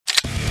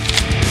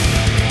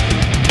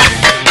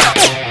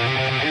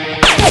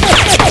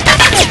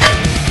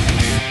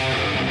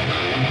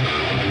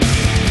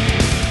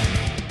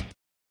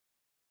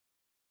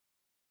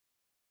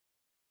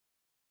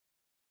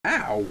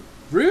Ow.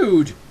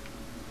 Rude.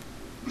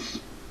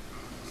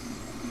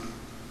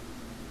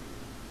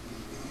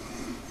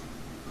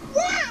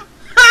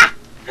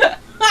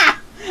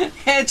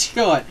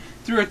 Headshot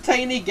through a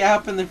tiny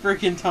gap in the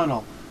freaking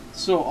tunnel.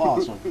 So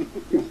awesome.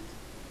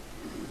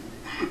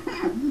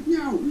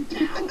 No!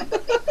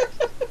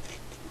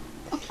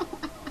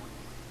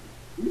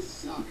 You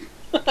suck.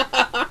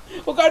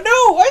 Oh god,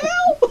 no! I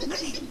know!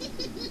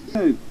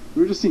 Hey,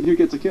 we're just seeing who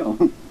gets a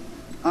kill.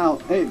 Ow,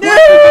 hey.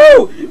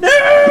 No!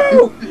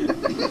 No!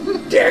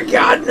 Dear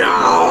God,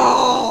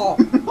 no!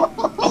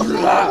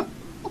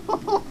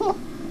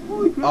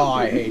 Oh,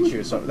 I hate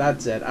you so.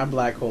 That's it. I'm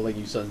black holing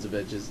you sons of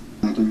bitches.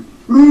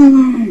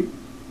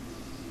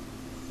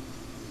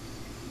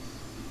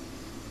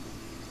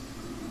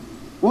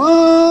 Whoa!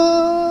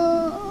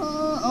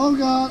 Oh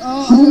god!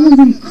 Oh,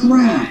 holy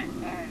crap!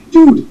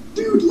 Dude,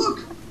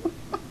 look!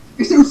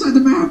 It's outside the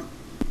map!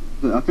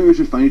 I think we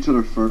should find each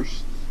other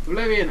first.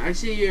 Oblivion, I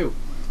see you.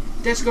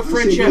 Disco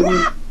friendship.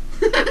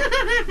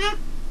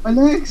 My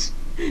legs!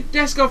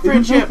 Disco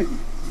friendship.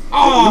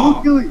 Oh!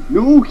 No killing!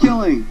 No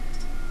killing!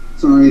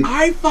 Sorry.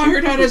 I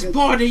fired at his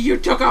body. You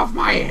took off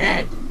my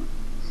head.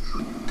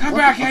 Come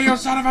back here, you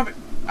son of a.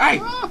 Hey!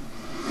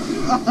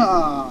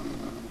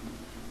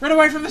 Run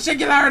away from the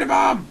singularity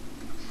bomb!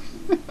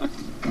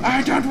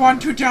 I don't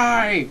want to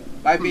die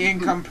by being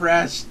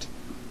compressed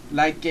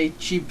like a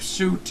cheap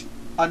suit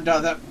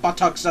under the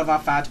buttocks of a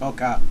fat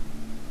hooker.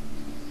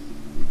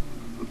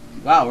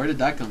 Wow, where did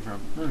that come from?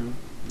 I don't know.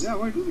 Yeah,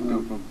 where did it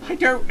come from? I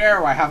don't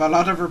know. I have a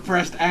lot of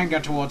repressed anger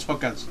towards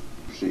hookers.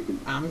 Shaking.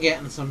 I'm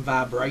getting some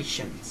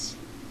vibrations.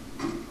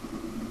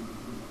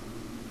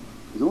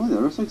 Is only the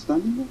other side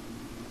standing there?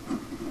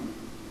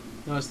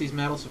 No, it's these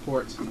metal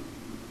supports.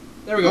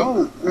 There we go.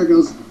 Oh, there it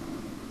goes.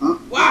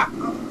 Wah!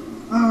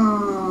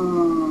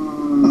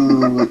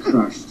 Oh, it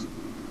crushed.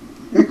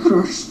 It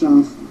crushed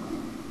stuff.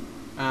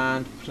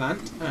 And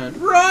plant and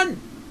run!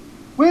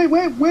 Wait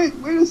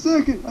a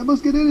second! I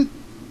must get in it!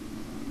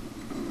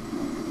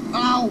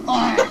 Ow!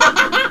 Oh.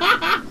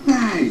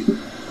 Hey!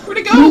 Where'd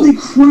it go? Holy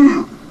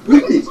crap!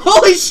 Look at it!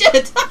 Holy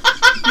shit!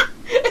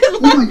 Oh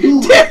my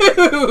god!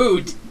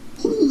 Dude!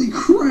 Holy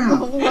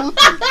crap!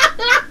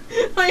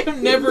 I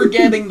am never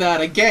getting that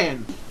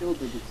again.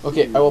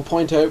 Okay, I will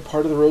point out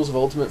part of the rules of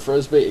Ultimate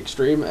Frisbee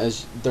Extreme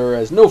is there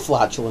is no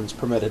flatulence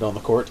permitted on the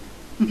court.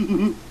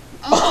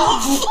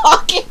 Oh,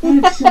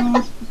 fucking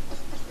Headshot!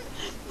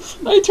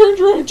 I turned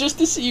around just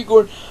to see you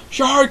going,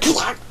 shard,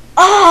 clack,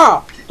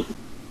 ah!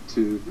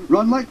 To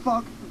run like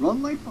fuck!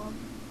 Run like fuck!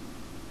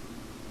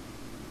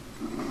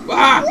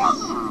 Ah!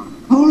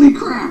 Holy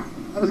crap!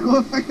 I was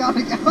going to fake out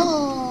again!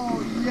 Oh,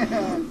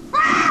 yes!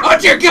 Oh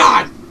dear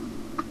God!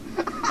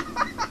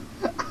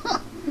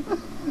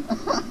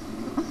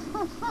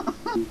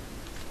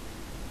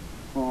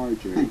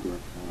 Hey,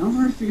 no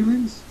hard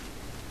feelings.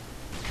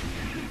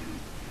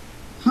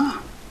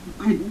 Ha!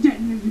 I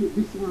detonated it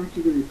before I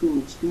could go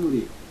explode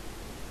it.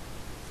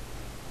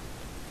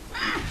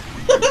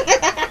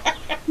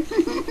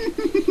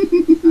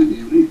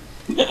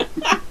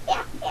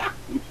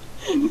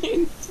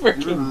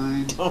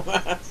 Freaking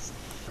dumbass.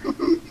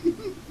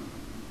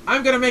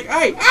 I'm gonna make.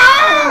 Hey!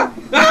 Ah!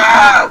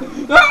 Ah!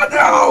 Oh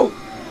no!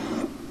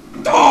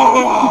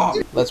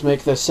 Oh! Let's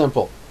make this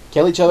simple.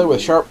 Kill each other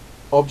with sharp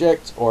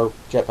objects or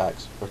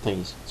jetpacks or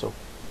thingies. So,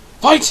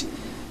 fight!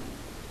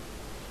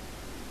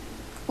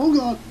 Oh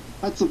god!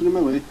 I had something in my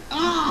way.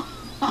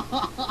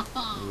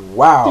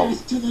 Wow.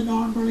 Death to the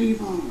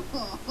non-believer!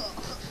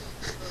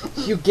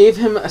 You gave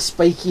him a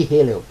spiky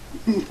halo.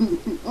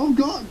 Oh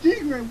god!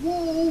 Digray!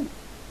 Whoa!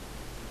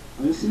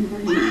 I'll see if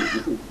I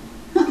can.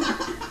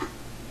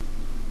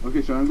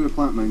 Okay, so I'm gonna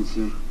plant mine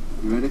soon.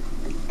 You ready?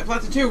 I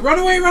planted two. Run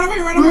away! Run away!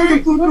 Run Run away!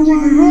 the fuck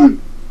away!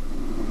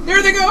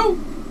 There they go!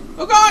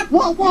 Oh god!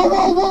 Whoa! Whoa!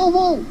 Whoa!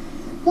 Whoa!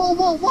 Whoa! Whoa!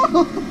 Whoa!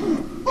 Whoa!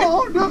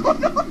 Oh no! No!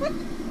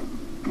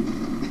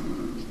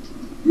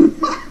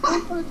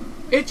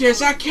 It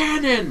is a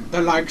cannon!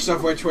 The likes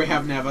of which we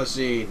have never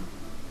seen.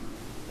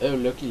 Oh,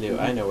 looky Lou,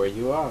 I know where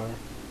you are.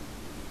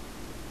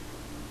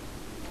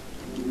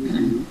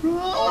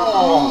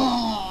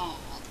 Oh.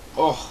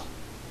 Oh,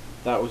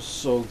 that was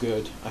so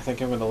good. I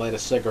think I'm gonna light a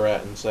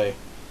cigarette and say,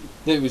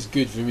 that was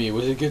good for me.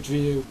 Was it good for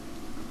you?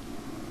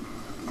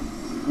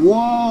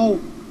 Whoa!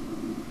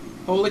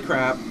 Holy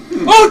crap.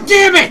 Oh,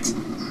 damn it!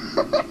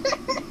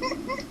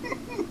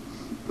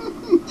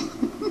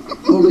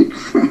 Holy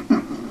crap!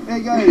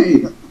 Hey guys!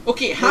 Hey.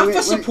 Okay, half wait,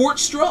 the support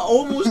straw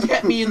almost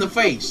hit me in the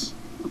face.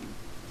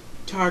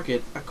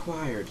 Target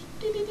acquired.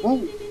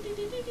 Whoa.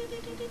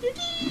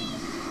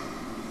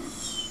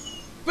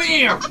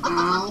 Bam!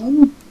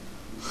 Ow!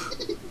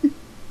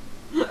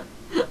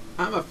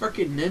 I'm a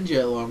freaking ninja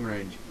at long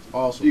range.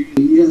 Awesome.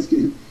 You guys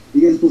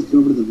supposed to go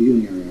over to the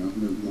viewing area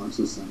and launch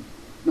this thing.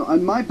 No,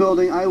 in my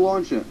building, I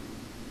launch it.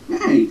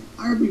 Hey,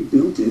 I already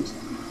built it.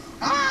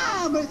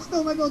 Ah! But it's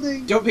still my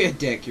building! Don't be a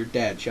dick, you're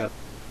dead. Shut up.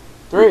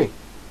 3,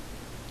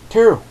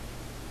 2,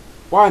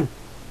 1,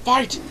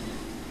 fight!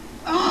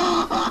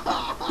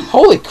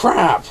 Holy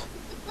crap!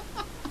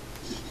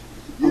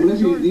 Whenever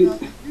you need...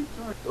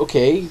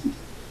 Okay,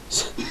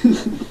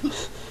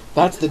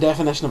 That's the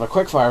definition of a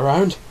quickfire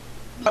round.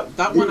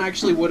 That one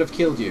actually would have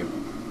killed you.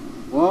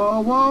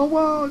 Whoa, whoa,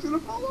 whoa! It's gonna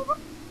fall over.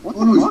 What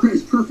Oh no, the fuck?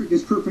 it's perfect,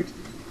 it's perfect.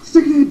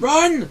 Stick it in!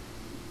 Run!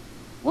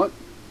 What?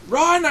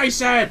 Run, I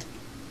said!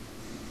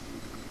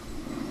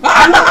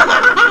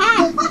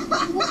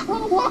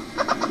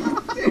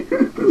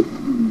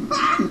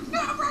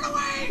 No, run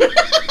away!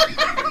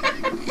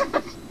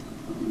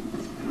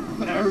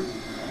 There.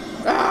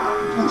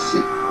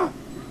 Oh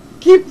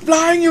Keep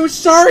flying, you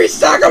sorry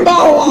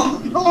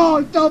Sakamoa!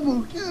 Oh,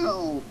 double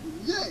kill!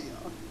 Yeah!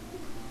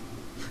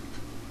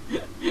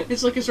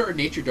 It's like a sort of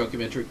nature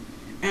documentary.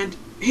 And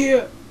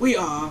here we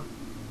are,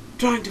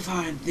 trying to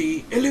find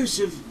the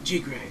elusive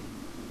G-Gray.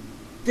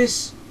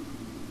 This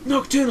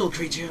nocturnal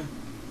creature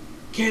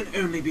can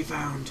only be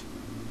found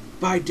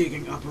by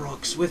digging up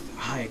rocks with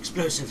high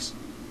explosives.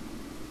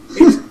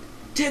 It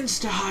tends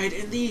to hide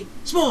in the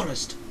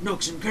smallest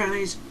nooks and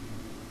crannies,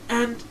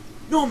 and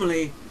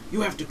normally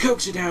you have to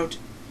coax it out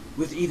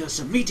with either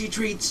some meaty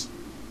treats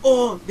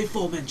or the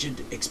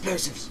aforementioned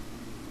explosives.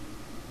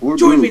 Or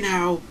Join me boobs.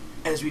 now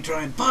as we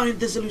try and find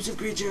this elusive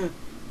creature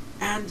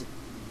and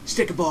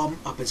stick a bomb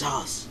up its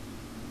ass.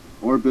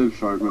 Or boobs,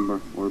 Shard, remember?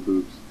 Or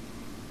boobs.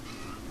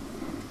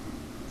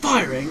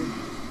 Firing.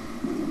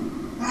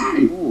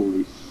 Hey,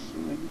 Holy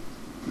shit.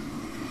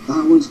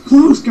 that was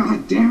close,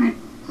 god damn it!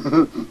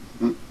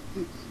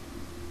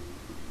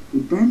 You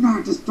better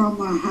not destroy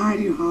my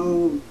hidey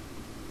hole.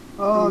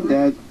 Oh, I'm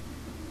dead.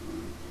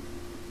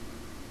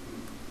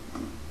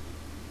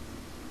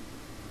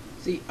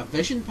 See, a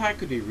vision pack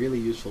could be really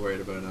useful right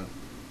about now.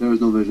 There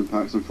was no vision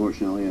packs,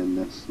 unfortunately, in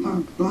this map.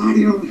 I'm glad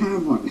you don't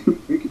have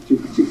one. Make it too.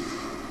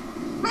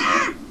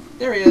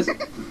 There he is.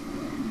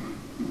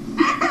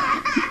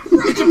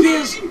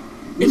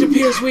 It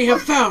appears we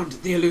have found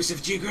the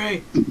elusive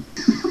G-Gray. Come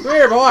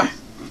here, boy.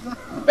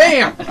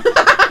 Bam!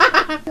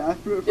 Yeah, I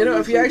threw it You know,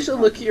 from if the you same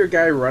actually look at your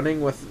guy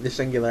running with the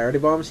singularity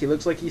bombs, he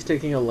looks like he's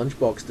taking a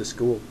lunchbox to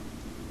school.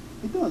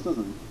 He does,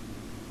 doesn't he?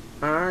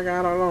 I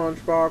got a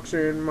lunchbox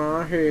in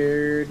my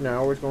head.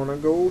 Now it's gonna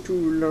go to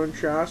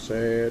lunch, I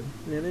said.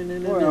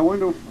 Boy, I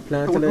wonder.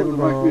 Plant I a wonder little what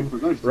the right way for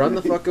bomb. lunch Run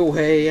the today. fuck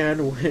away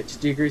and watch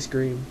G-Gray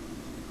scream.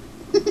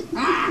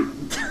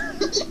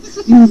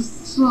 You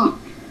suck.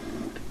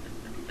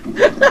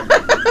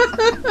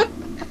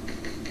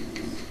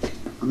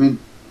 I mean,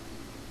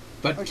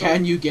 But Okay.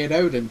 can you get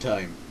out in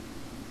time?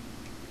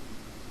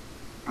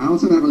 I don't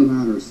think that really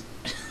matters.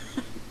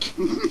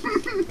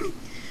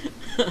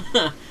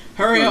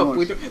 Hurry Oh, up!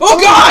 Lord. Oh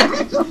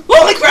God!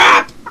 Holy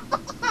crap!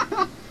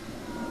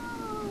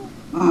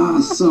 Ah,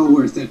 so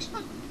worth it.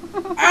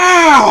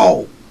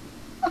 Ow!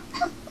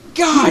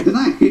 God Did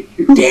I hit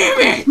you? damn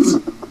it!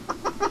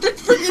 That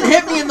freaking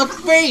hit me in the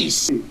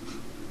face!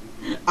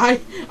 I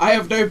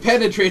have now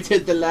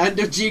penetrated the land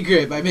of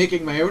G-Gray by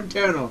making my own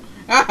tunnel.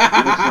 Yes,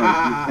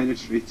 Shard, you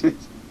penetrated.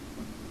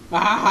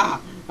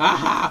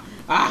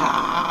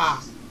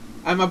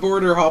 I'm a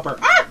border hopper.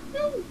 Ah!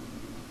 No!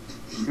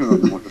 You're a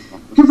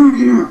motherfucker. Get back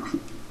here!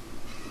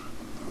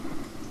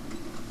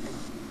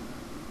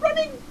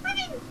 Running!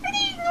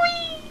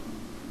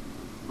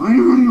 I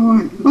am running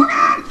away. Oh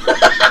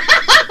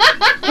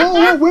God!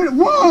 Whoa, wait,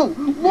 whoa!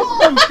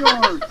 Whoa,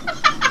 Shard!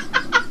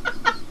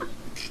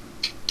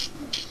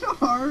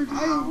 Shard,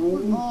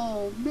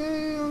 oh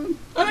man!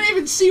 I don't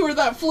even see where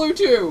that flew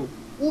to.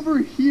 Over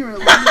here, it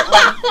landed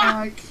on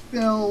my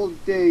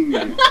building!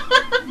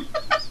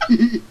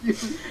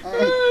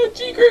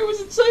 G-Gray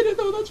was inside it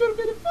though, that's what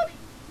made it funny.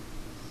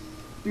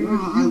 Dude,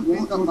 Yeah, I you hit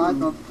walked the over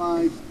land them. of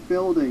my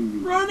building, you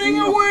Running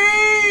fool.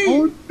 away!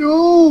 Oh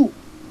no!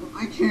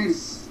 I can't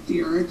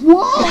steer it.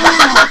 Whoa!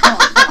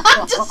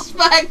 Just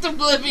smacked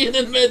Oblivion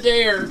in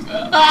midair.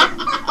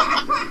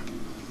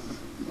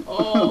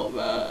 Oh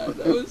man,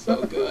 that was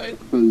so good.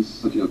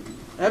 Because, Okay.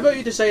 How about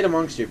you decide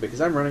amongst you,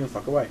 because I'm running the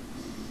fuck away.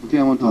 okay,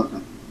 I'm on top.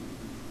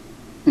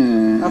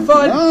 Okay. Have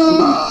fun!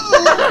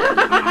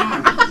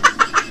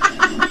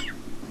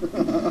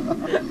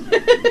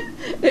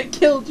 It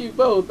killed you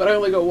both, but I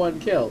only got one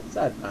kill.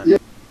 Sad man. Yeah.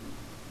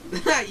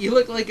 You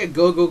look like a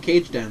go-go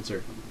cage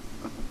dancer.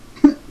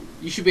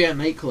 You should be at a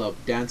nightclub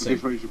dancing.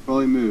 Okay, you should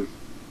probably move.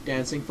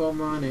 Dancing for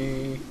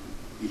money.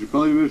 You should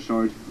probably move,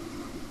 Shard.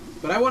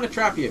 But I want to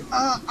trap you.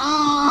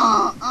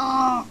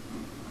 Ah!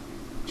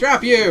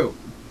 Trap you!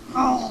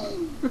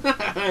 Oh!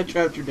 I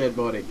trapped your dead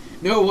body.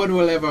 No one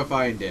will ever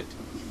find it.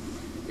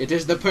 It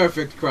is the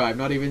perfect crime.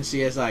 Not even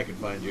CSI can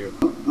find you.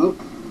 Oh,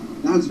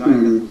 that's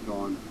Giant better. is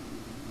gone.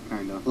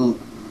 Kinda. Oh,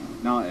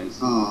 Now it is.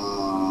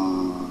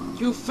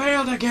 You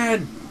failed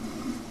again!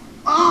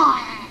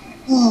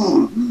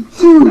 oh,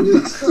 dude,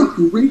 it stuck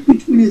right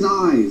between his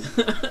eyes.